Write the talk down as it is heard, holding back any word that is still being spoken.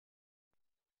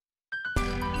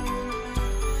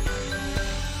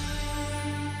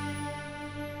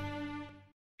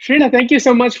Shrina, thank you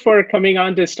so much for coming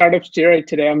on to Startup Steroid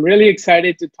today. I'm really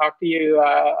excited to talk to you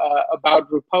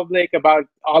about Republic, about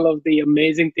all of the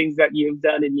amazing things that you've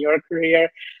done in your career.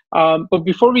 But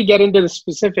before we get into the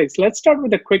specifics, let's start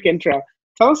with a quick intro.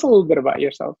 Tell us a little bit about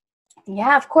yourself.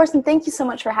 Yeah, of course. And thank you so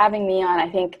much for having me on. I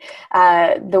think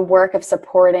the work of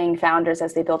supporting founders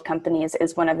as they build companies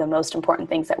is one of the most important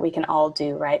things that we can all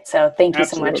do, right? So thank you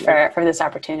so much for this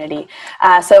opportunity.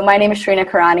 So my name is Shrina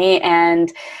Kurani,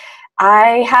 and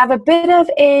I have a bit of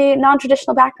a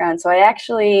non-traditional background. So I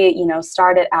actually,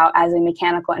 started out as a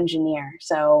mechanical engineer.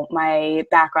 So my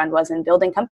background was in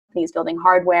building companies, building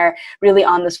hardware, really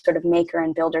on the sort of maker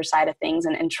and builder side of things,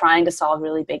 and trying to solve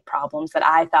really big problems that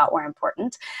I thought were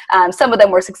important. Some of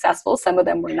them were successful, some of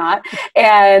them were not.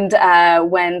 And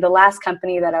when the last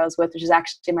company that I was with, which is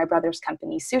actually my brother's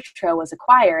company, Sutra, was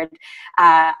acquired,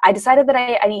 I decided that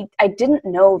I didn't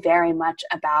know very much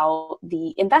about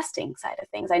the investing side of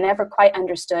things. I never quite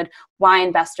understood why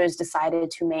investors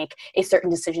decided to make a certain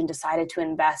decision, decided to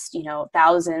invest,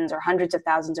 thousands or hundreds of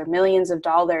thousands or millions of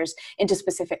dollars into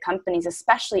specific companies,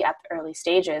 especially at the early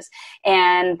stages.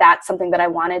 And that's something that I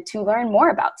wanted to learn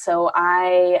more about. So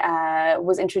I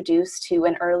was introduced to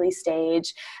an early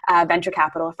stage venture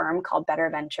capital firm called Better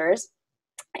Ventures.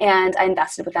 And I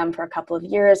invested with them for a couple of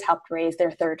years, helped raise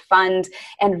their third fund,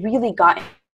 and really got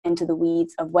into the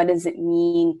weeds of what does it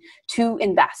mean to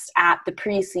invest at the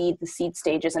pre-seed, the seed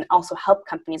stages, and also help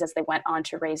companies as they went on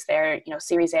to raise their,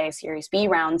 Series A, Series B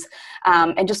rounds,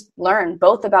 and just learn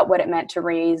both about what it meant to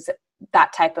raise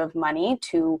that type of money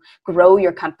to grow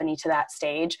your company to that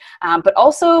stage, but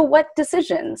also what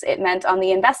decisions it meant on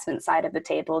the investment side of the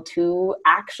table to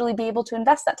actually be able to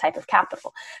invest that type of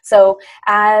capital. So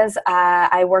as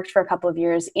I worked for a couple of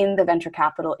years in the venture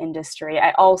capital industry,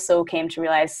 I also came to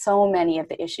realize so many of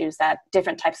the issues that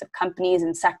different types of companies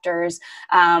and sectors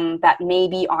that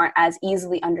maybe aren't as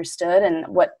easily understood, and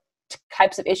what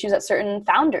types of issues that certain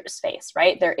founders face,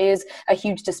 right? There is a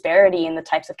huge disparity in the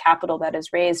types of capital that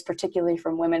is raised, particularly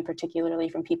from women, particularly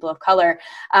from people of color.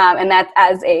 And that,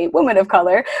 as a woman of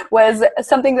color, was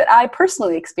something that I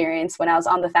personally experienced when I was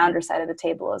on the founder side of the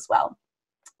table as well.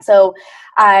 So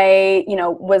I,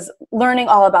 was learning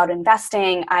all about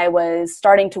investing. I was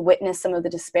starting to witness some of the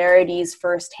disparities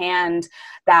firsthand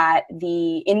that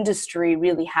the industry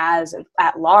really has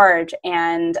at large.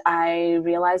 And I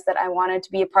realized that I wanted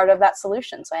to be a part of that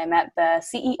solution. So I met the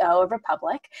CEO of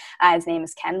Republic. His name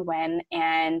is Ken Nguyen.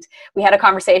 And we had a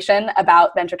conversation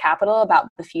about venture capital, about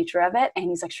the future of it. And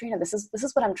he's like, Shrina, this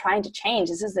is what I'm trying to change.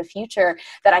 This is the future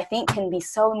that I think can be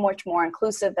so much more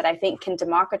inclusive, that I think can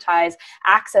democratize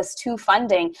access to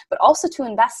funding, but also to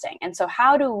investing. And so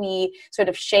how do we sort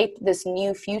of shape this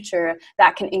new future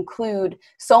that can include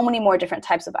so many more different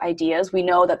types of ideas? We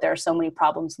know that there are so many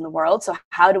problems in the world. So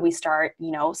how do we start,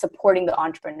 supporting the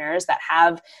entrepreneurs that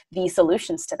have the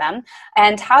solutions to them?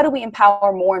 And how do we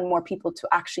empower more and more people to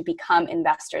actually become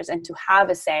investors and to have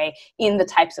a say in the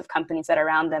types of companies that are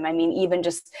around them? I mean, even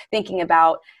just thinking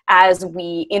about as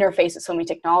we interface with so many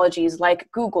technologies like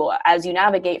Google, as you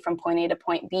navigate from point A to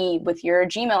point B with your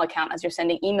Gmail account, as you're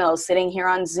sending emails, sitting here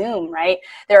on Zoom, right?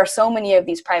 There are so many of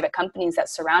these private companies that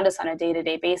surround us on a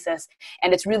day-to-day basis.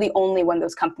 And it's really only when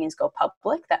those companies go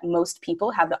public that most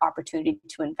people have the opportunity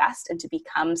to invest and to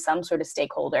become some sort of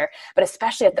stakeholder. But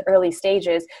especially at the early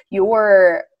stages,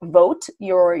 your vote,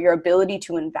 your ability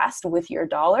to invest with your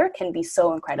dollar can be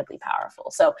so incredibly powerful.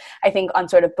 So I think on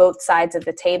sort of both sides of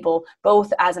the table,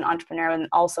 both as an entrepreneur and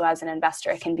also as an investor,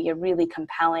 it can be a really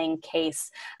compelling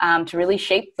case to really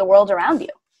shape the world around you.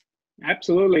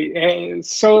 Absolutely.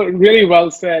 So really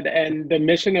well said. And the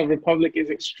mission of Republic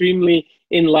is extremely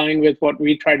in line with what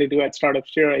we try to do at Startup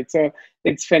Steroid. So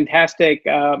it's fantastic.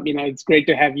 It's great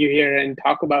to have you here and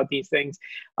talk about these things.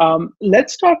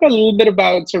 Let's talk a little bit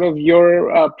about sort of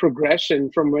your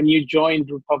progression from when you joined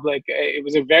Republic. It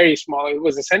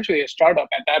was essentially a startup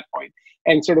at that point,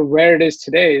 and sort of where it is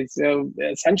today is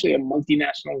essentially a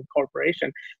multinational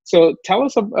corporation. So tell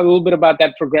us a little bit about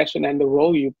that progression and the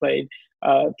role you played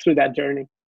through that journey.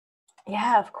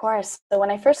 Yeah, of course. So when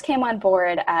I first came on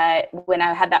board, when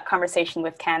I had that conversation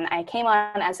with Ken, I came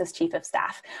on as his chief of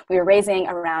staff. We were raising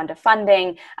a round of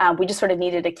funding. We just sort of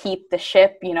needed to keep the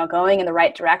ship, going in the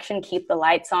right direction, keep the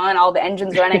lights on, all the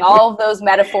engines running, all of those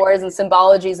metaphors and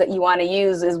symbologies that you want to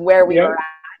use is where we were at.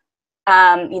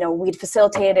 We'd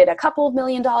facilitated a couple of $1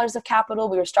 million of capital.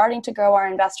 We were starting to grow our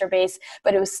investor base,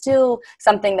 but it was still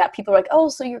something that people were like, oh,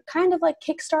 so you're kind of like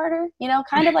Kickstarter,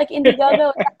 kind of like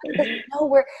Indiegogo.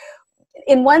 No,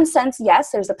 in one sense,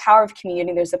 yes, there's the power of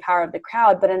community, there's the power of the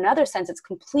crowd, but in another sense, it's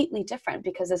completely different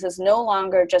because this is no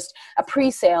longer just a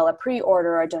pre-sale, a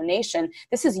pre-order, or a donation.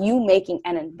 This is you making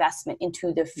an investment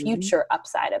into the future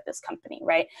upside of this company,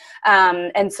 right?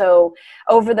 And so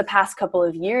over the past couple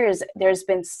of years, there's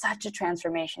been such a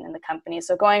transformation in the company.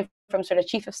 So going from sort of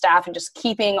chief of staff and just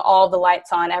keeping all the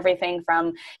lights on, everything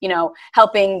from,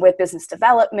 helping with business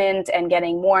development and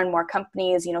getting more and more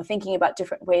companies, thinking about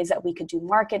different ways that we could do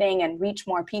marketing and reach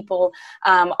more people,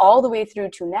 all the way through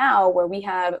to now where we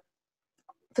have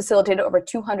facilitated over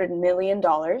 $200 million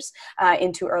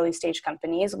into early stage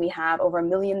companies. We have over 1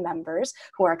 million members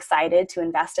who are excited to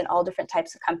invest in all different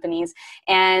types of companies.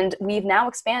 And we've now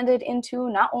expanded into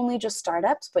not only just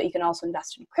startups, but you can also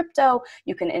invest in crypto,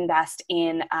 you can invest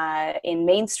in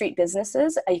Main Street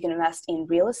businesses, you can invest in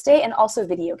real estate, and also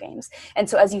video games. And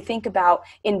so as you think about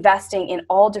investing in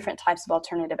all different types of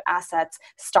alternative assets,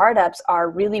 startups are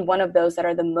really one of those that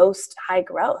are the most high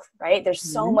growth, right? There's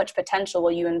so much potential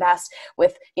when you invest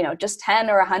with just $10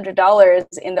 or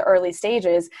 $100 in the early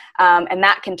stages, and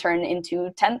that can turn into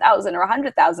 $10,000 or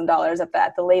 $100,000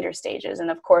 at the later stages.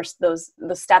 And of course,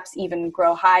 the steps even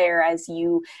grow higher as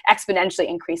you exponentially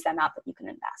increase the amount that you can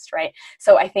invest, right?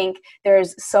 So I think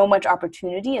there's so much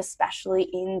opportunity, especially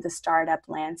in the startup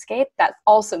landscape. That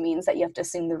also means that you have to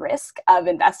assume the risk of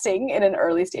investing in an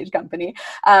early stage company.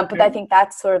 But I think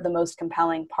that's sort of the most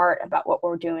compelling part about what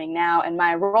we're doing now. And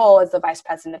my role as the vice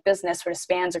president of business sort of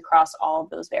spans across all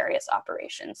of those various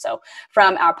operations. So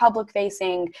from our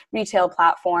public-facing retail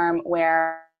platform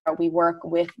where we work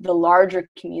with the larger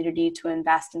community to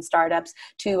invest in startups,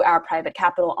 to our private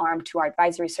capital arm, to our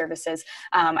advisory services,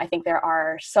 I think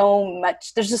there's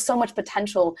just so much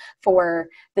potential for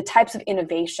the types of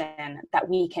innovation that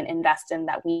we can invest in,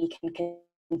 that we can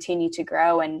continue to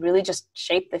grow and really just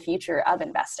shape the future of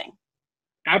investing.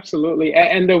 Absolutely.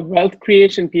 And the wealth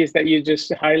creation piece that you just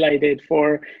highlighted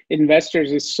for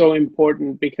investors is so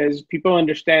important because people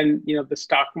understand, the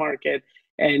stock market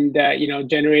and,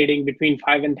 generating between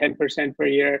 5 and 10% per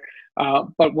year.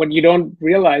 But what you don't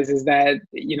realize is that,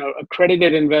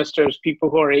 accredited investors, people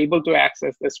who are able to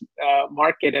access this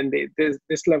market and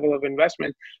this level of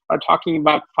investment are talking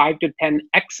about 5 to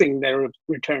 10xing their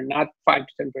return, not 5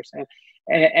 to 10%.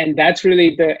 And that's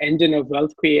really the engine of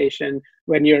wealth creation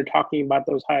when you're talking about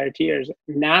those higher tiers.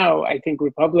 Now, I think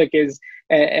Republic is,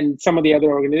 and some of the other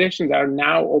organizations are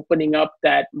now opening up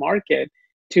that market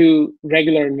to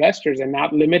regular investors and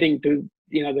not limiting to,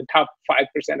 the top 5%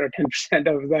 or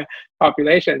 10% of the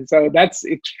population. So that's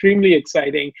extremely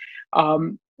exciting.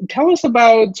 Tell us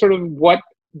about sort of what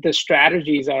the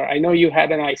strategies are. I know you had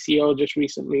an ICO just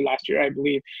recently last year, I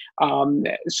believe.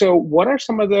 So what are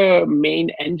some of the main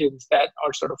engines that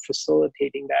are sort of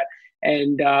facilitating that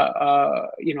and,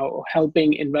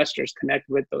 helping investors connect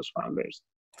with those founders?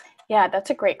 Yeah, that's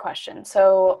a great question.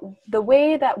 So the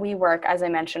way that we work, as I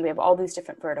mentioned, we have all these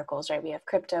different verticals, right? We have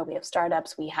crypto, we have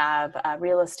startups, we have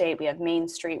real estate, we have Main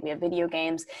Street, we have video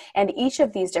games. And each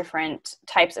of these different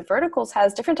types of verticals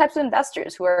has different types of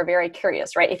investors who are very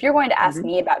curious, right? If you're going to ask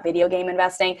me about video game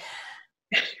investing,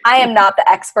 I am not the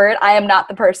expert. I am not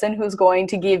the person who's going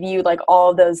to give you like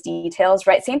all those details,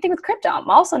 right? Same thing with crypto. I'm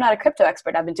also not a crypto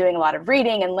expert. I've been doing a lot of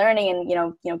reading and learning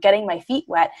and, getting my feet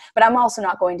wet, but I'm also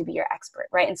not going to be your expert,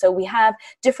 right? And so we have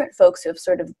different folks who have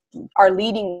sort of are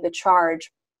leading the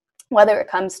charge, whether it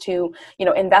comes to,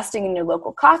 investing in your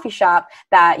local coffee shop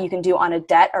that you can do on a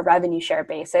debt or revenue share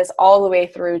basis, all the way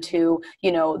through to,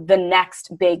 the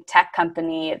next big tech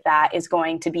company that is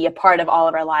going to be a part of all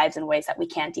of our lives in ways that we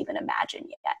can't even imagine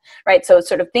yet, right? So it's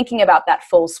sort of thinking about that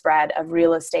full spread of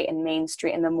real estate and Main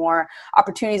Street and the more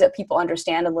opportunities that people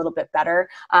understand a little bit better,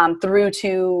 through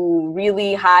to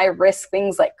really high risk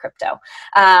things like crypto.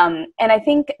 And I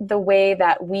think the way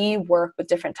that we work with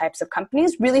different types of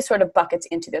companies really sort of buckets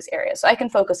into those areas. So I can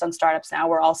focus on startups now.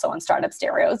 We're also on startup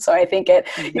stereos. So I think it,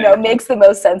 makes the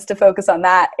most sense to focus on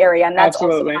that area. And that's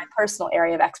also my personal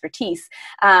area of expertise.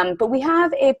 But we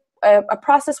have a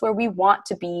process where we want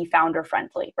to be founder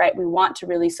friendly, right? We want to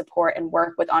really support and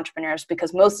work with entrepreneurs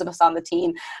because most of us on the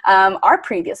team are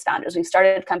previous founders. We've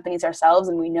started companies ourselves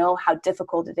and we know how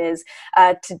difficult it is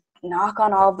to knock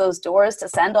on all of those doors, to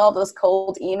send all those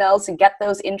cold emails, to get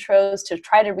those intros, to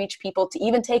try to reach people, to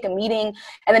even take a meeting.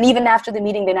 And then even after the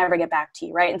meeting, they never get back to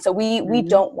you, right? And so we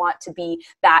don't want to be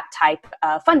that type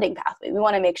of funding pathway. We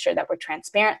want to make sure that we're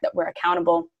transparent, that we're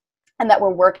accountable, and that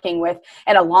we're working with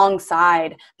and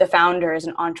alongside the founders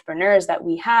and entrepreneurs that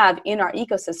we have in our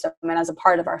ecosystem and as a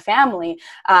part of our family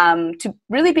to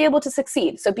really be able to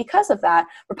succeed. So because of that,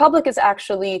 Republic is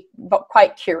actually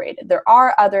quite curated. There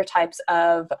are other types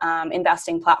of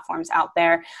investing platforms out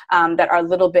there that are a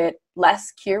little bit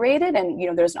less curated and, you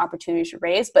know, there's an opportunity to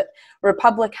raise, but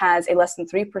Republic has a less than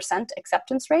 3%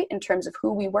 acceptance rate in terms of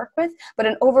who we work with, but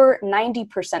an over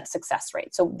 90% success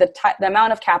rate. So the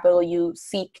amount of capital you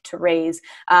seek to raise,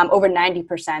 over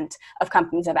 90% of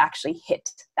companies have actually hit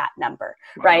that number,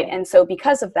 right? And so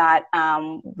because of that,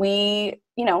 we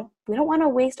don't want to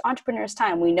waste entrepreneurs'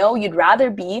 time. We know you'd rather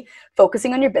be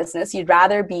focusing on your business. You'd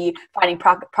rather be finding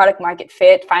product market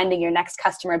fit, finding your next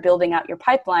customer, building out your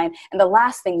pipeline. And the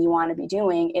last thing you want to be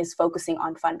doing is focusing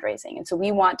on fundraising. And so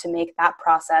we want to make that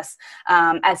process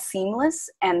as seamless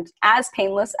and as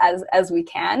painless as we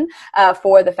can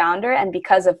for the founder. And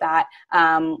because of that,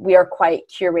 we are quite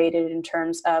curated in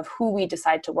terms of who we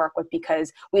decide to work with,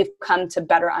 because we've come to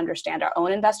better understand our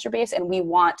own investor base. And we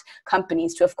want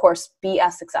companies to, of course, be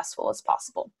as successful as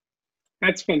possible.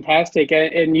 That's fantastic.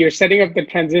 And you're setting up the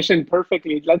transition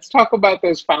perfectly. Let's talk about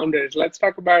those founders. Let's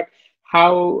talk about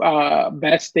how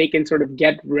best they can sort of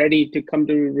get ready to come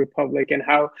to Republic, and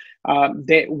how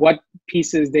what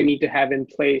pieces they need to have in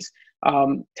place.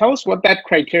 Tell us what that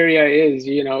criteria is.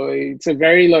 You know, it's a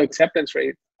very low acceptance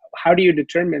rate. How do you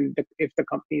determine if the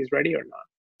company is ready or not?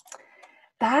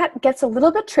 That gets a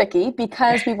little bit tricky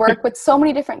because we work with so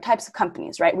many different types of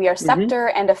companies, right? We are sector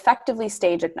and effectively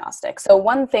stage agnostic. So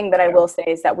one thing that I will say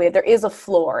is that there is a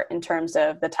floor in terms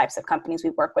of the types of companies we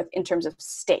work with in terms of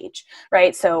stage,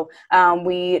 right? So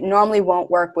we normally won't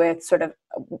work with sort of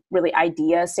really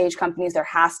idea stage companies. There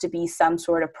has to be some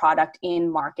sort of product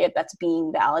in market that's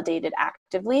being validated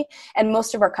actively. And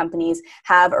most of our companies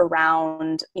have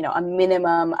around, you know, a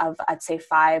minimum of, I'd say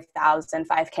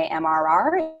 5K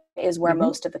MRR is where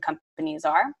most of the companies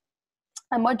are.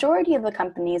 A majority of the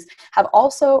companies have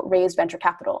also raised venture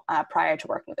capital prior to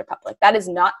working with Republic. That is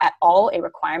not at all a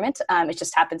requirement. It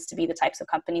just happens to be the types of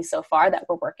companies so far that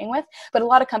we're working with. But a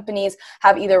lot of companies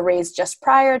have either raised just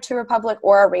prior to Republic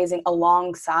or are raising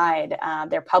alongside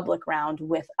their public round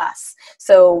with us.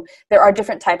 So there are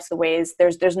different types of ways.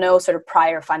 There's no sort of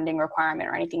prior funding requirement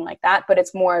or anything like that, but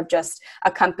it's more of just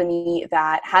a company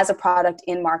that has a product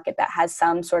in market that has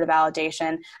some sort of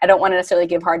validation. I don't want to necessarily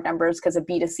give hard numbers because a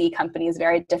B2C company is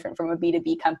very different from a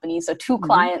B2B company. So 2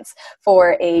 clients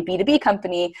for a B2B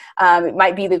company, it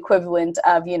might be the equivalent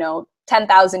of,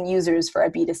 10,000 users for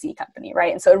a B2C company,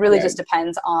 right? And so it really just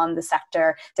depends on the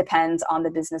sector, depends on the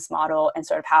business model, and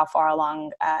sort of how far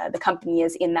along the company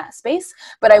is in that space.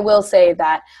 But I will say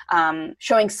that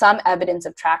showing some evidence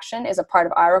of traction is a part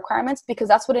of our requirements, because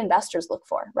that's what investors look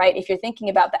for, right? If you're thinking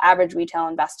about the average retail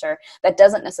investor that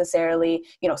doesn't necessarily,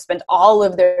 spend all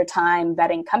of their time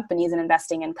vetting companies and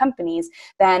investing in companies,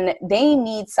 then they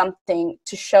need something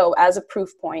to show as a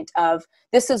proof point of,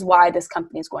 this is why this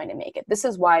company is going to make it. This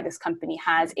is why this company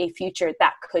has a future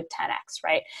that could 10x,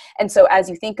 right? And so as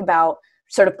you think about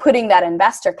sort of putting that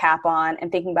investor cap on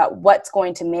and thinking about what's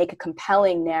going to make a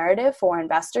compelling narrative for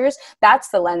investors, that's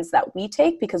the lens that we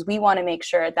take, because we want to make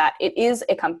sure that it is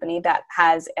a company that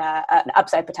has an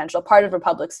upside potential. Part of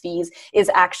Republic's fees is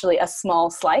actually a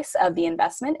small slice of the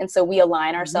investment. And so we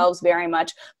align ourselves very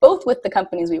much both with the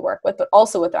companies we work with, but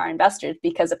also with our investors,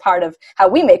 because a part of how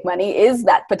we make money is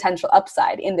that potential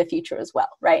upside in the future as well,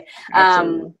 right?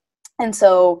 Absolutely. And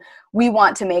so we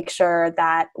want to make sure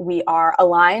that we are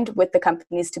aligned with the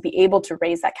companies to be able to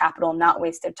raise that capital, not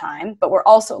waste their time. But we're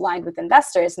also aligned with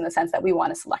investors in the sense that we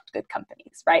want to select good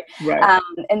companies, right?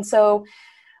 And so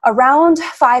around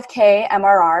 5K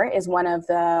MRR is one of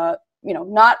the,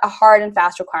 not a hard and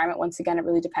fast requirement. Once again, it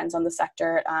really depends on the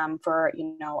sector. For,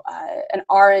 an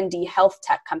R&D health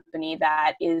tech company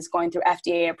that is going through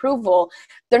FDA approval,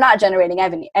 they're not generating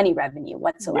any revenue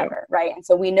whatsoever, right? And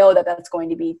so we know that that's going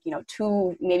to be,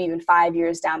 2, maybe even 5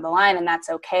 years down the line, and that's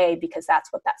okay, because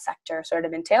that's what that sector sort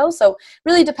of entails. So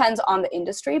really depends on the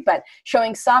industry, but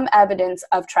showing some evidence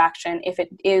of traction, if it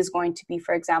is going to be,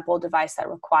 for example, a device that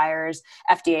requires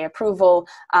FDA approval,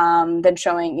 then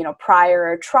showing,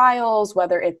 prior trials,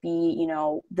 whether it be,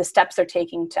 the steps they're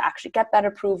taking to actually get that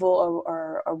approval,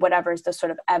 or whatever is the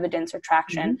sort of evidence or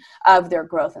traction of their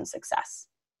growth and success.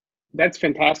 That's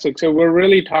fantastic. So we're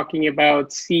really talking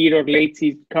about seed or late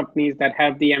seed companies that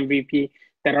have the MVP,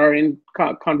 that are in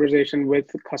conversation with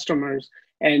customers.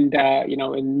 And,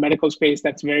 in medical space,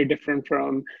 that's very different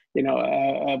from,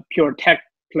 a pure tech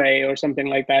play or something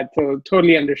like that. So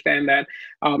totally understand that.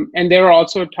 And they're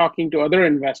also talking to other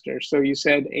investors. So you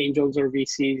said angels or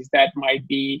VCs that might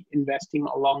be investing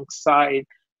alongside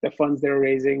the funds they're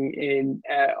raising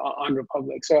on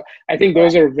Republic. So I think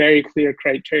those are very clear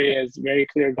criteria, very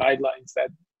clear guidelines that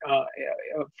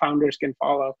founders can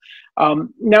follow.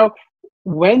 Now,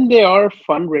 when they are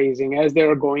fundraising, as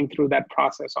they're going through that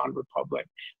process on Republic,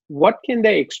 what can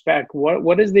they expect?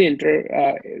 What is the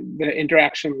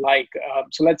interaction like?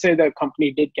 So let's say the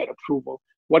company did get approval.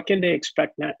 What can they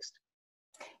expect next?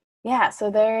 Yeah,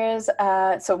 so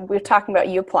so we're talking about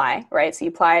you apply, right? So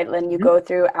you apply, then you go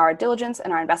through our diligence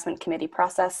and our investment committee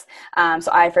process.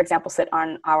 So I, for example, sit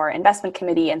on our investment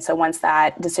committee. And so once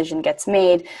that decision gets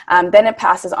made, then it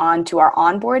passes on to our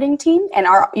onboarding team. And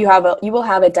you will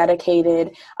have a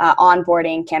dedicated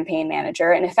onboarding campaign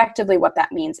manager. And effectively what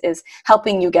that means is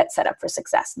helping you get set up for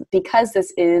success. Because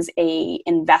this is a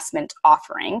investment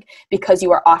offering, because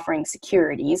you are offering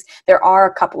securities, there are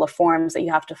a couple of forms that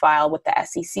you have to file with the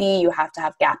SEC. You have to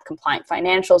have GAAP compliant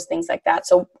financials, things like that.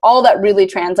 So all that really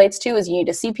translates to is you need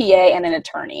a CPA and an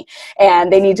attorney, and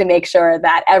they need to make sure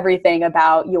that everything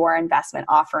about your investment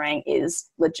offering is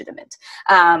legitimate.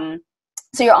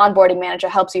 So your onboarding manager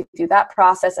helps you through that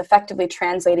process, effectively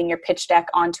translating your pitch deck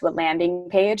onto a landing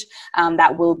page.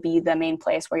 That will be the main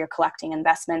place where you're collecting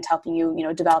investment, helping you,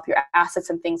 develop your assets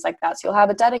and things like that. So you'll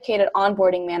have a dedicated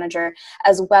onboarding manager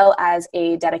as well as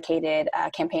a dedicated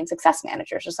campaign success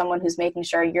manager. So someone who's making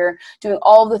sure you're doing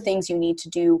all the things you need to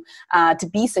do to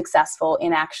be successful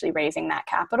in actually raising that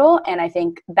capital. And I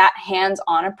think that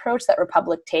hands-on approach that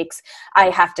Republic takes, I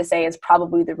have to say, is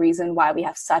probably the reason why we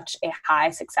have such a high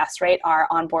success rate. Our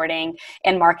onboarding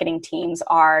and marketing teams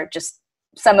are just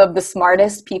some of the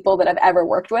smartest people that I've ever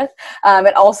worked with, and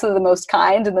also the most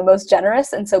kind and the most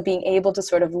generous. And so being able to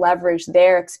sort of leverage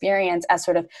their experience as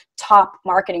sort of top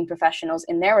marketing professionals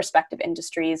in their respective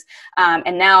industries.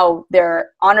 And now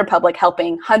they're on Republic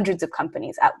helping hundreds of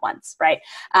companies at once, right?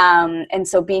 And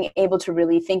so being able to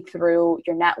really think through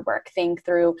your network, think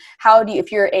through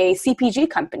if you're a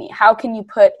CPG company, how can you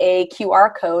put a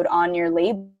QR code on your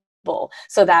label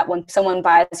so that when someone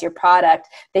buys your product,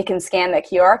 they can scan that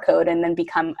QR code and then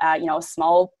become, a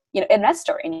small,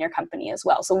 investor in your company as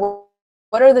well. So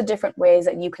what are the different ways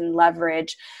that you can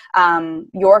leverage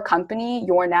your company,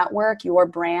 your network, your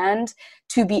brand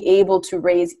to be able to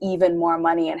raise even more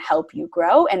money and help you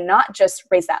grow, and not just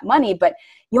raise that money, but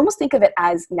you almost think of it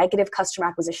as negative customer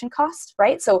acquisition costs,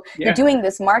 right? So you're doing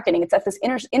this marketing, it's at this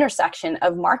intersection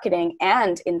of marketing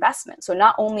and investment. So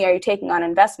not only are you taking on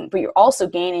investment, but you're also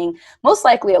gaining most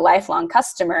likely a lifelong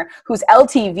customer whose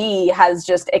LTV has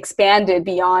just expanded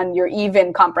beyond your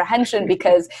even comprehension,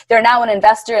 because they're now an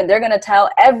investor and they're going to tell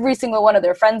every single one of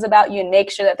their friends about you and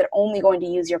make sure that they're only going to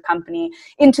use your company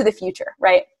into the future,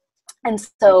 right? And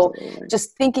so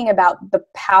just thinking about the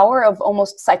power of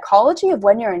almost psychology of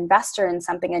when you're an investor in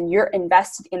something and you're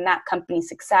invested in that company's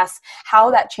success,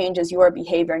 how that changes your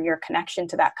behavior and your connection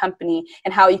to that company,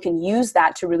 and how you can use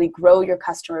that to really grow your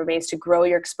customer base, to grow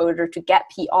your exposure, to get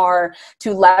PR,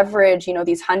 to leverage,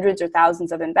 these hundreds or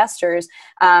thousands of investors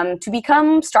to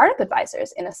become startup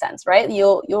advisors in a sense, right?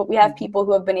 We have people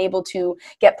who have been able to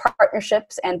get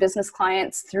partnerships and business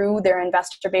clients through their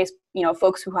investor base,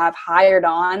 folks who have hired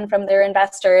on from their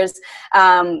investors.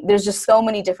 There's just so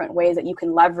many different ways that you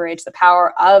can leverage the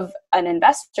power of an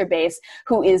investor base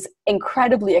who is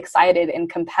incredibly excited and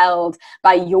compelled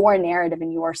by your narrative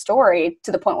and your story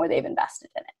to the point where they've invested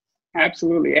in it. Right?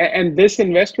 Absolutely. And this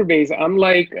investor base,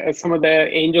 unlike some of the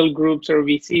angel groups or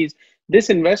VCs, this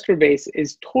investor base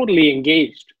is totally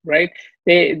engaged, right?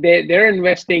 They're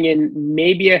investing in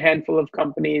maybe a handful of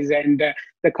companies, and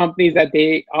the companies that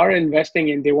they are investing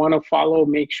in, they want to follow,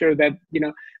 make sure that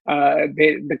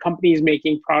the company is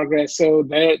making progress, so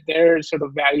their sort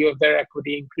of value of their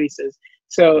equity increases.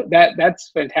 So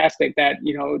that's fantastic. That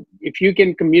if you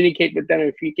can communicate with them,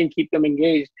 if you can keep them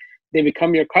engaged, they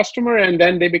become your customer, and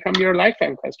then they become your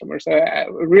lifetime customer. So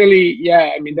really,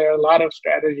 there are a lot of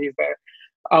strategies there.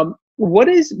 What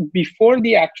is before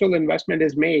the actual investment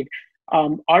is made?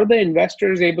 Are the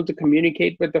investors able to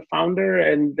communicate with the founder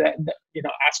and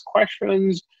ask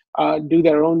questions, do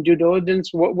their own due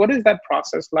diligence? What is that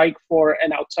process like for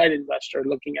an outside investor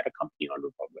looking at a company on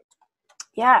Republic?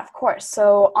 Yeah, of course.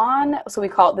 So we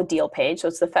call it the deal page. So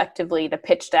it's effectively the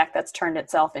pitch deck that's turned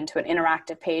itself into an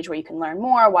interactive page where you can learn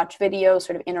more, watch videos,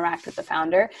 sort of interact with the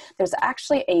founder. There's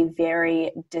actually a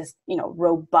very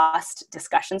robust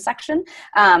discussion section.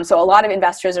 So a lot of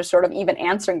investors are sort of even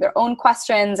answering their own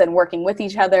questions and working with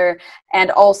each other.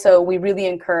 And also we really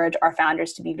encourage our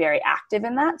founders to be very active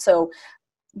in that. So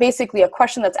basically a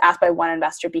question that's asked by one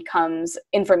investor becomes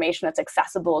information that's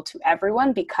accessible to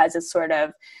everyone, because it's sort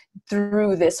of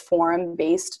through this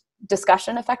forum-based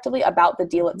discussion effectively about the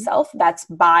deal itself that's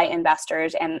by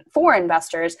investors and for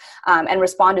investors, and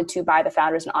responded to by the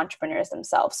founders and entrepreneurs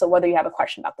themselves. So whether you have a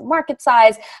question about the market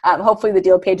size, hopefully the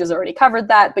deal page has already covered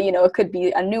that, but it could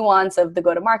be a nuance of the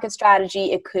go-to-market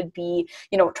strategy. It could be,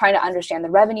 trying to understand the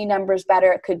revenue numbers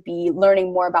better. It could be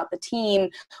learning more about the team.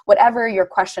 Whatever your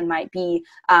question might be,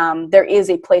 there is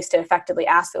a place to effectively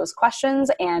ask those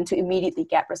questions and to immediately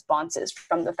get responses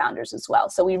from the founders as well.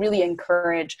 So we really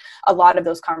encourage a lot of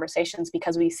those conversations,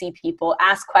 because we see people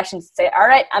ask questions and say, all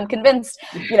right, I'm convinced,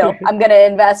 I'm going to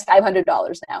invest $500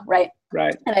 now, right?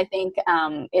 Right. And I think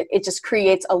it just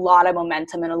creates a lot of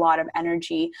momentum and a lot of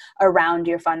energy around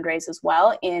your fundraise as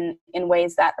well, in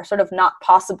ways that are sort of not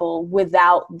possible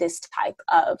without this type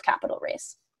of capital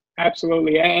raise.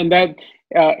 Absolutely. And that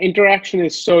interaction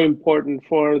is so important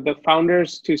for the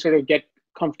founders to sort of get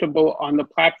comfortable on the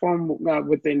platform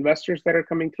with the investors that are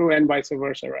coming through, and vice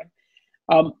versa, right?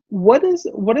 What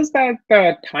does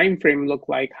that time frame look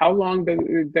like? How long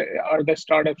are the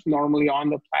startups normally on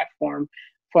the platform,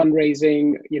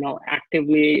 fundraising,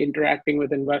 actively interacting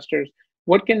with investors?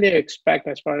 What can they expect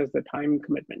as far as the time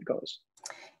commitment goes?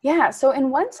 Yeah, so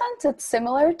in one sense, it's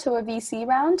similar to a VC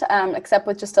round, except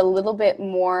with just a little bit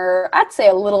more, I'd say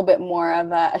a little bit more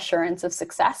of a assurance of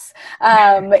success,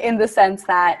 in the sense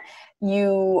that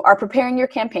you are preparing your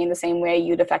campaign the same way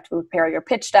you'd effectively prepare your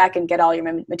pitch deck and get all your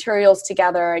materials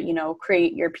together,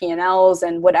 create your P&Ls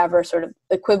and whatever sort of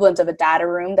equivalent of a data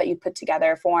room that you put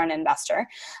together for an investor.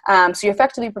 So you're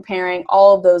effectively preparing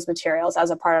all of those materials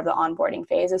as a part of the onboarding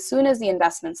phase. As soon as the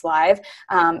investment's live,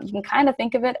 you can kind of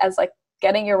think of it as like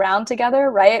getting your round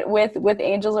together, right, with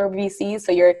angels or VCs.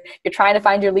 So you're trying to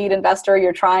find your lead investor.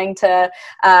 You're trying to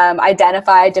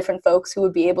identify different folks who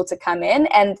would be able to come in,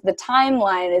 and the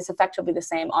timeline is effectively the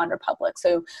same on Republic.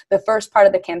 So the first part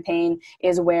of the campaign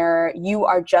is where you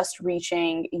are just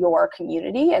reaching your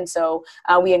community, and so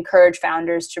we encourage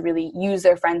founders to really use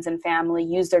their friends and family,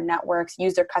 use their networks,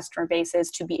 use their customer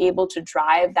bases to be able to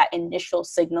drive that initial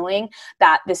signaling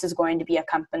that this is going to be a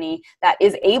company that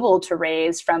is able to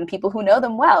raise from people who know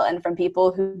them well, and from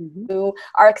people who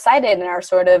are excited and are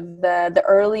sort of the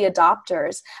early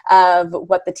adopters of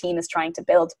what the team is trying to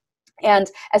build.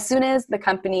 And as soon as the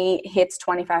company hits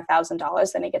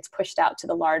 $25,000, then it gets pushed out to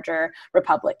the larger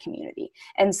Republic community.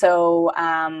 And so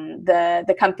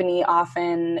the company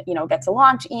often, gets a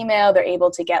launch email. They're able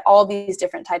to get all these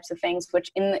different types of things, which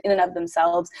in and of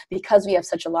themselves, because we have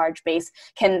such a large base,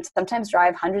 can sometimes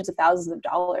drive hundreds of thousands of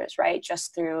dollars, right,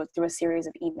 just through a series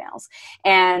of emails.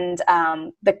 And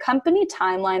the company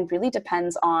timeline really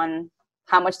depends on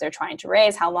how much they're trying to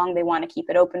raise, how long they want to keep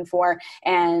it open for,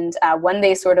 and when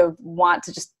they sort of want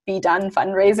to just be done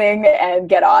fundraising and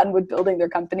get on with building their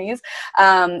companies.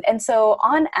 And so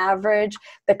on average,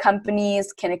 the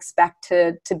companies can expect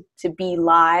to be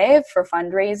live for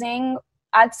fundraising,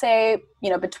 I'd say,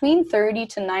 between 30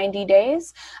 to 90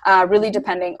 days, really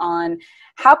depending on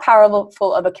how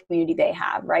powerful of a community they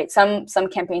have, right? Some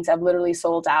campaigns have literally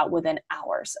sold out within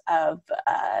hours of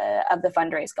the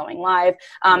fundraise going live.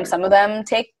 Some of them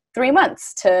take 3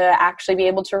 months to actually be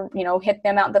able to, hit the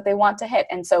amount that they want to hit.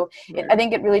 And so I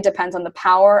think it really depends on the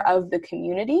power of the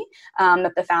community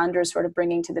that the founder is sort of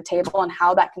bringing to the table, and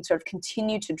how that can sort of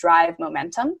continue to drive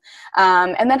momentum.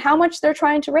 And then how much they're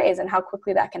trying to raise and how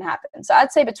quickly that can happen. So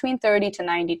I'd say between 30 to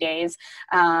 90 days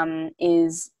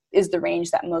is the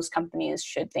range that most companies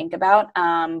should think about.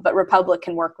 But Republic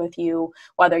can work with you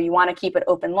whether you want to keep it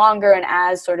open longer, and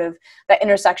as sort of that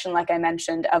intersection, like I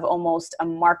mentioned, of almost a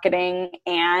marketing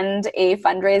and a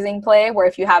fundraising play, where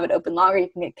if you have it open longer, you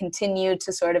can continue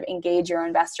to sort of engage your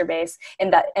investor base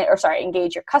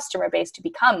engage your customer base to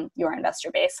become your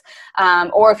investor base.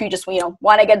 Or if you just,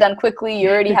 want to get done quickly, you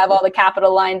already have all the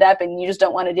capital lined up and you just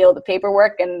don't want to deal with the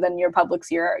paperwork, and then your Republic's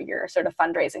your sort of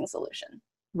fundraising solution.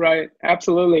 Right,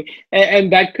 absolutely, and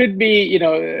that could be,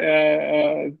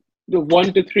 the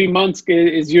 1 to 3 months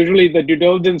is usually the due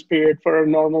diligence period for a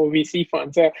normal VC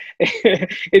fund. So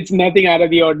it's nothing out of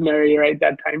the ordinary, right?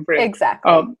 That time frame.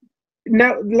 Exactly.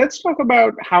 Now let's talk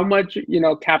about how much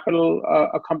capital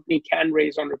a company can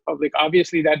raise on Republic.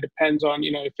 Obviously, that depends on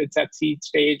if it's at seed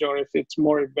stage or if it's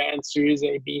more advanced, Series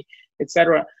A, B,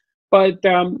 etc. But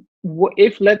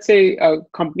if, let's say, a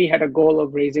company had a goal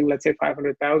of raising, let's say,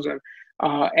 500,000.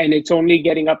 And it's only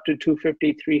getting up to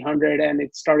 250, 300, and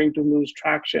it's starting to lose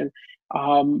traction,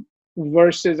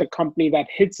 versus a company that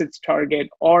hits its target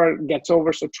or gets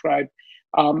oversubscribed.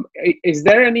 Is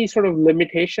there any sort of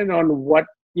limitation on what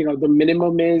the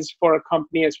minimum is for a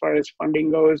company as far as funding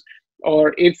goes?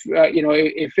 Or if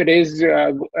it is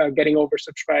getting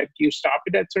oversubscribed, do you stop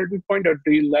it at a certain point, or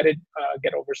do you let it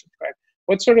get oversubscribed?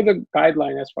 What's sort of the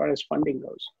guideline as far as funding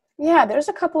goes? Yeah, there's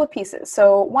a couple of pieces.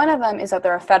 So one of them is that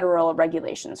there are federal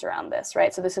regulations around this,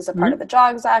 right? So this is a part of the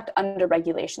JOGS Act under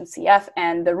Regulation CF,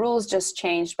 and the rules just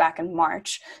changed back in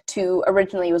March to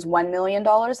originally it was $1 million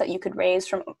that you could raise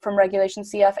from Regulation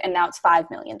CF, and now it's $5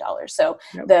 million. So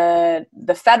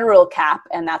the federal cap,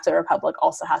 and that's a Republic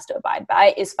also has to abide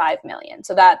by, is $5 million.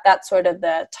 So that's sort of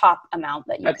the top amount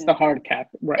that you That's the hard cap,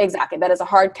 right? Exactly. That is a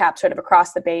hard cap sort of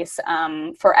across the base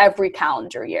for every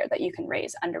calendar year that you can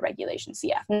raise under Regulation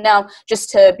CF. Now, just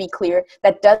to be clear,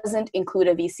 that doesn't include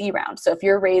a VC round. So if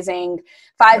you're raising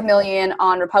 $5 million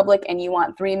on Republic and you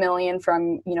want $3 million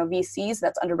from VCs,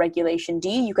 that's under Regulation D.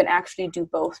 You can actually do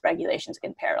both regulations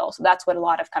in parallel. So that's what a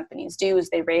lot of companies do, is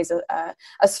they raise a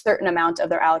certain amount of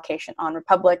their allocation on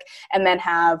Republic and then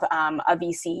have a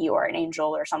VC or an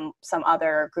angel or some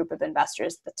other group of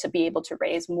investors to be able to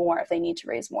raise more if they need to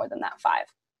raise more than that 5.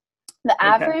 The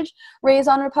average raise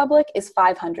on Republic is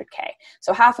 $500K.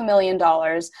 So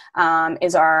 $500,000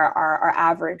 is our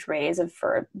average raise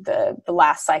for the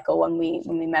last cycle when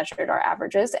we measured our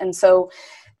averages. And so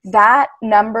that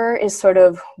number is sort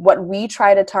of what we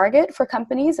try to target for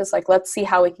companies. It's like, let's see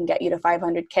how we can get you to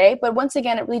 500K. But once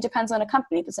again, it really depends on a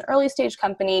company. If it's an early stage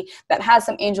company that has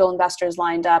some angel investors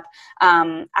lined up,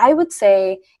 I would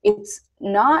say it's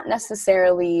not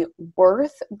necessarily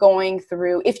worth going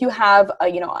through if you have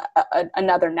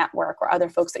another network or other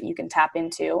folks that you can tap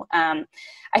into.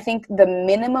 I think the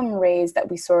minimum raise that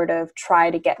we sort of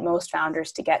try to get most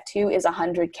founders to get to is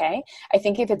 100K. I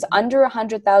think if it's under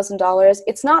 $100,000,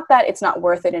 it's not that it's not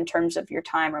worth it in terms of your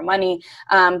time or money,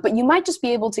 but you might just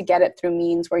be able to get it through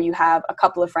means where you have a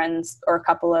couple of friends or a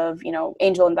couple of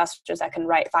angel investors that can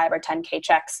write 5 or 10K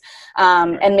checks,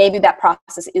 and maybe that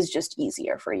process is just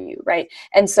easier for you, right?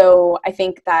 And so I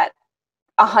think that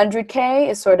 100K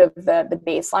is sort of the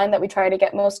baseline that we try to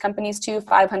get most companies to.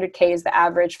 500K is the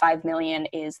average. 5 million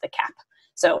is the cap.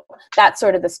 So that's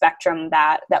sort of the spectrum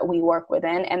that we work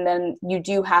within. And then you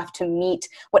do have to meet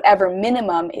whatever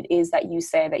minimum it is that you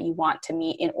say that you want to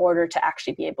meet in order to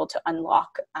actually be able to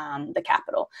unlock the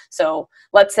capital. So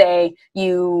let's say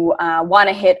you want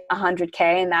to hit 100K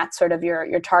and that's sort of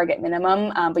your target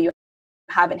minimum, but you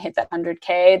haven't hit that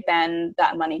 100K, then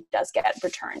that money does get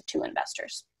returned to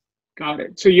investors. Got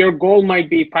it. So your goal might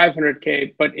be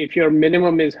 500K, but if your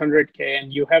minimum is 100K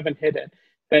and you haven't hit it,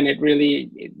 then it really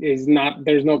is not,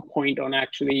 there's no point on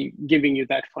actually giving you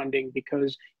that funding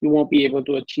because you won't be able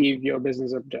to achieve your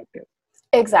business objective.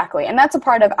 Exactly. And that's a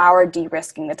part of our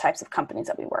de-risking the types of companies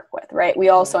that we work with, right? We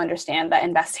also understand that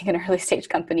investing in early stage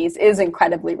companies is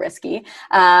incredibly risky.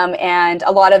 And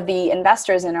a lot of the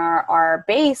investors in our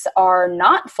base are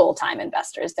not full-time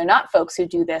investors. They're not folks who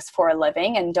do this for a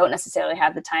living and don't necessarily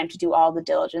have the time to do all the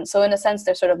diligence. So in a sense,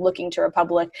 they're sort of looking to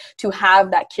Republic to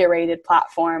have that curated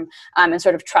platform and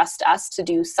sort of trust us to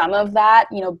do some of that,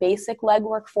 basic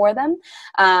legwork for them.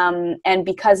 And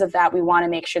because of that, we want to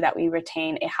make sure that we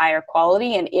retain a higher quality.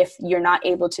 And if you're not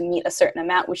able to meet a certain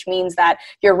amount, which means that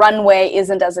your runway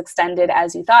isn't as extended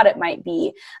as you thought it might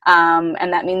be,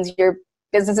 and that means your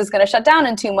business is going to shut down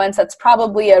in 2 months, that's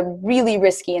probably a really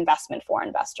risky investment for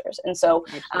investors. And so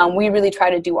we really try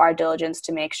to do our diligence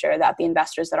to make sure that the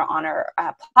investors that are on our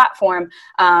platform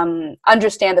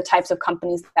understand the types of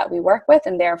companies that we work with,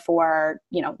 and therefore,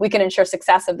 we can ensure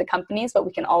success of the companies, but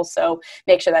we can also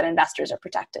make sure that investors are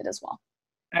protected as well.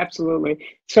 Absolutely.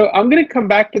 So I'm going to come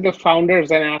back to the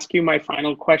founders and ask you my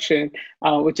final question,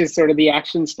 which is sort of the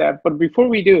action step. But before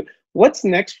we do, what's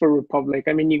next for Republic?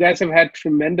 I mean, you guys have had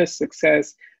tremendous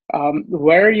success.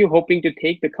 Where are you hoping to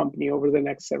take the company over the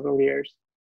next several years?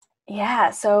 Yeah,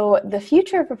 so the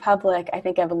future of Republic, I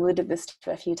think I've alluded this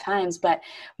to a few times, but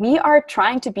we are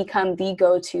trying to become the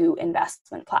go-to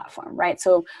investment platform, right?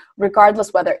 So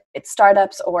regardless whether it's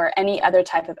startups or any other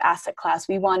type of asset class,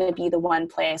 we want to be the one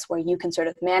place where you can sort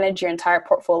of manage your entire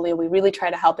portfolio. We really try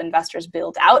to help investors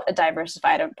build out a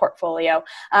diversified portfolio,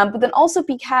 but then also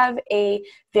have a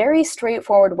very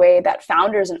straightforward way that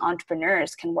founders and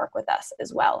entrepreneurs can work with us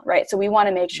as well, right? So we want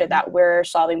to make sure that we're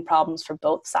solving problems for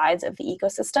both sides of the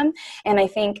ecosystem. And I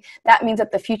think that means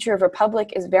that the future of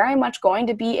Republic is very much going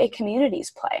to be a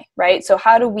communities play, right? So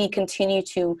how do we continue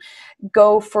to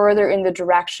go further in the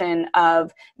direction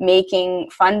of making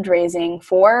fundraising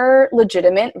for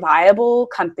legitimate, viable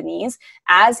companies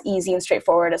as easy and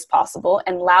straightforward as possible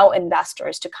and allow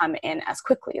investors to come in as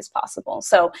quickly as possible?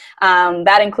 So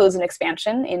that includes an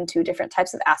expansion into different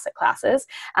types of asset classes.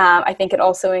 I think it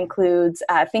also includes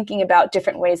thinking about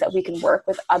different ways that we can work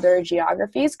with other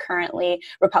geographies. Currently,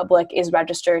 Republic Republic is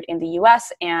registered in the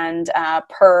US, and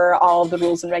per all the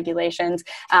rules and regulations,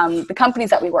 the companies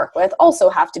that we work with also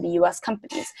have to be US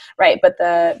companies, right? But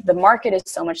the market is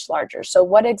so much larger. So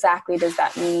what exactly does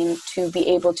that mean to be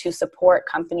able to support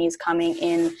companies coming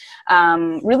in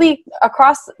really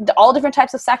across all different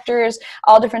types of sectors,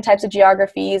 all different types of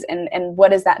geographies, and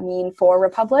what does that mean for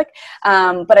Republic?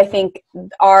 But I think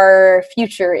our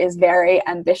future is very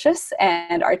ambitious,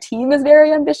 and our team is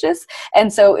very ambitious.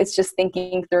 And so it's just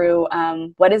thinking through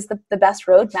what is the best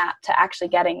roadmap to actually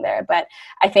getting there. But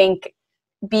I think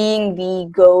being the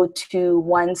go-to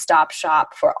one-stop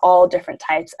shop for all different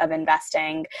types of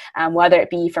investing, whether it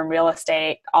be from real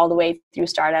estate all the way through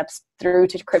startups through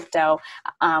to crypto,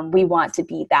 we want to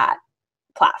be that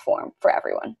platform for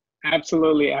everyone.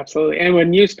 Absolutely, absolutely. And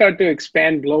when you start to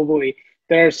expand globally,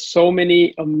 there are so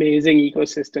many amazing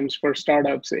ecosystems for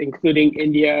startups, including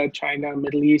India, China,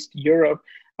 Middle East, Europe,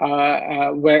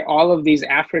 where all of these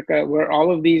Africa, where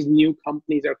all of these new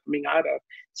companies are coming out of.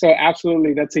 So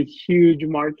absolutely, that's a huge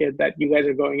market that you guys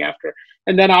are going after.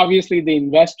 And then obviously the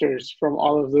investors from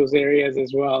all of those areas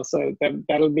as well. So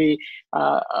that'll be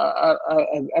a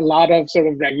lot of sort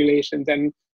of regulations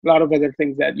and a lot of other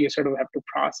things that you sort of have to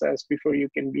process before you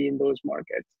can be in those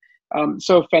markets.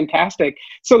 So fantastic.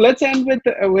 So let's end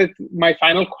with my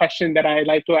final question that I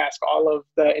like to ask all of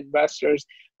the investors,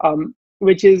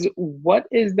 which is, what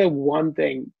is the one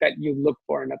thing that you look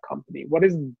for in a company? What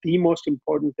is the most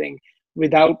important thing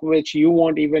without which you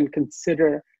won't even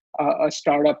consider a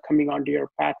startup coming onto your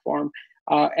platform?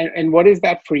 And what is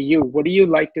that for you? What do you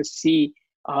like to see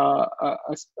a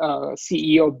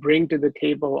CEO bring to the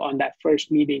table on that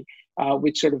first meeting,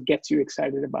 which sort of gets you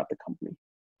excited about the company?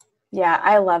 Yeah,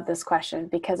 I love this question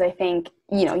because I think,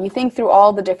 you think through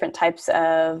all the different types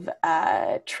of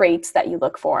traits that you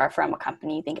look for from a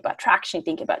company. You think about traction, you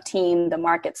think about team, the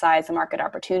market size, the market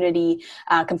opportunity,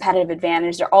 competitive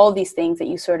advantage. There are all of these things that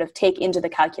you sort of take into the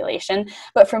calculation.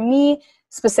 But for me,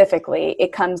 specifically,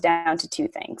 it comes down to two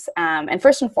things. And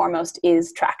first and foremost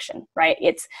is traction, right?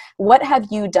 It's what have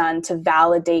you done to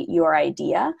validate your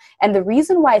idea? And the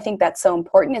reason why I think that's so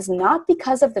important is not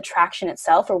because of the traction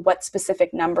itself or what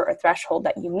specific number or threshold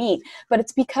that you meet, but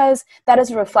it's because that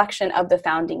is a reflection of the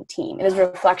founding team. It is a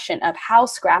reflection of how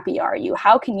scrappy are you?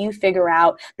 How can you figure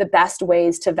out the best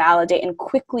ways to validate and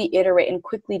quickly iterate and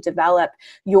quickly develop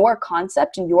your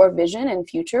concept and your vision and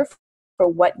future for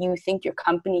what you think your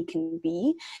company can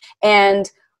be,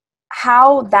 and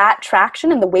how that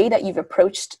traction and the way that you've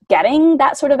approached getting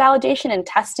that sort of validation and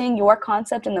testing your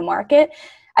concept in the market,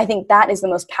 I think that is the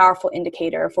most powerful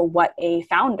indicator for what a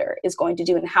founder is going to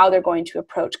do and how they're going to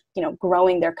approach,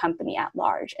 growing their company at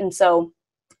large. And so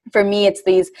for me, it's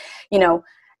these,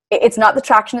 it's not the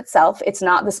traction itself. It's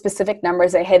not the specific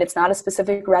numbers they hit. It's not a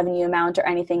specific revenue amount or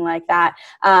anything like that.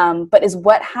 But is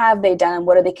what have they done?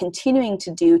 What are they continuing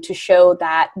to do to show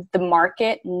that the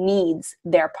market needs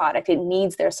their product? It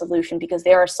needs their solution because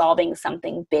they are solving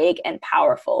something big and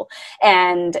powerful.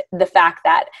 And the fact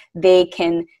that they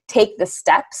can take the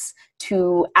steps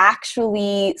to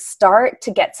actually start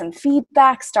to get some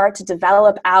feedback, start to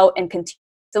develop out and continue.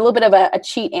 It's a little bit of a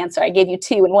cheat answer. I gave you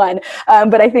 2 in 1,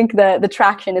 but I think the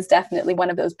traction is definitely one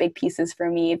of those big pieces for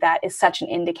me that is such an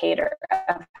indicator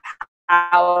of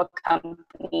how a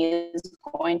company is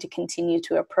going to continue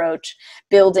to approach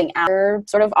building our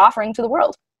sort of offering to the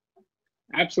world.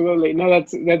 Absolutely. No,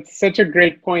 that's such a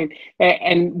great point.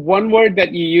 And one word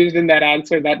that you used in that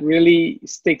answer that really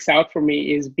sticks out for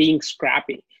me is being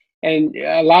scrappy. And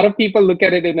a lot of people look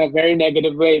at it in a very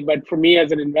negative way, but for me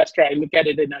as an investor, I look at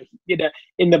it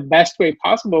in the best way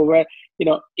possible. Where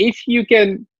if you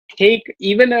can take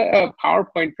even a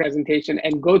PowerPoint presentation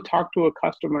and go talk to a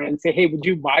customer and say, "Hey, would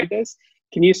you buy this?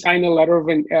 Can you sign a letter of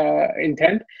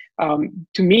intent?"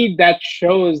 To me, that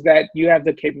shows that you have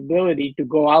the capability to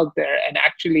go out there and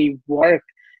actually work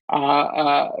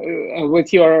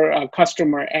with your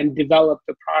customer and develop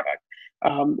the product.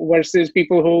 Versus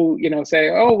people who say,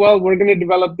 "Oh well, we're going to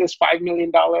develop this $5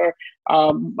 million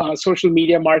social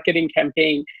media marketing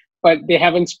campaign," but they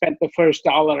haven't spent the first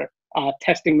dollar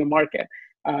testing the market.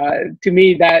 To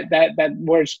me, that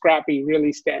word "scrappy"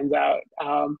 really stands out.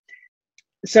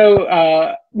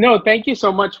 No, thank you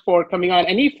so much for coming on.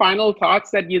 Any final thoughts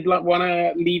that you'd want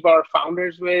to leave our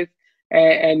founders with,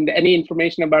 and any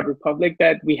information about Republic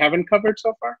that we haven't covered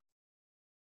so far?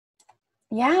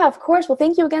 Yeah, of course. Well,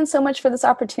 thank you again so much for this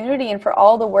opportunity and for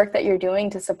all the work that you're doing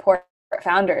to support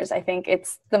founders. I think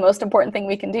it's the most important thing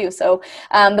we can do. So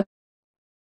the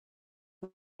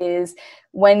is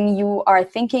when you are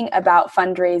thinking about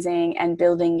fundraising and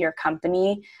building your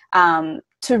company,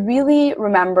 to really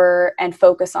remember and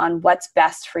focus on what's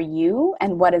best for you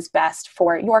and what is best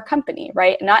for your company,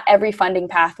 right? Not every funding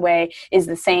pathway is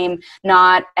the same.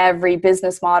 Not every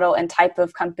business model and type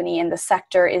of company in the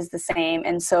sector is the same.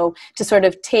 And so to sort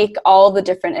of take all the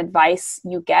different advice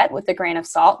you get with a grain of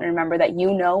salt and remember that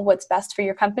you know what's best for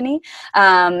your company,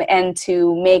 and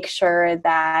to make sure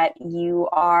that you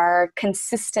are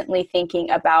consistently thinking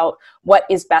about what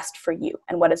is best for you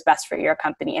and what is best for your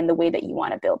company and the way that you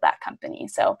want to build that company.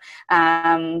 So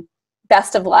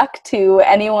best of luck to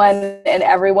anyone and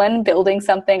everyone building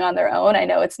something on their own. I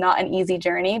know it's not an easy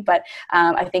journey, but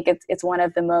I think it's one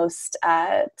of the most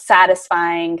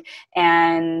satisfying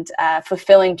and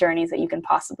fulfilling journeys that you can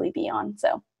possibly be on.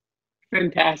 So.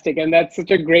 Fantastic. And that's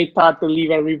such a great thought to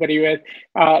leave everybody with.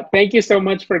 Thank you so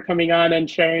much for coming on and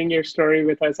sharing your story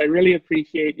with us. I really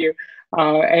appreciate you.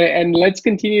 And let's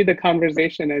continue the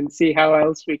conversation and see how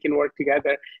else we can work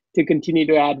together to continue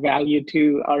to add value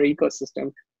to our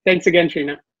ecosystem. Thanks again,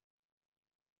 Shrina.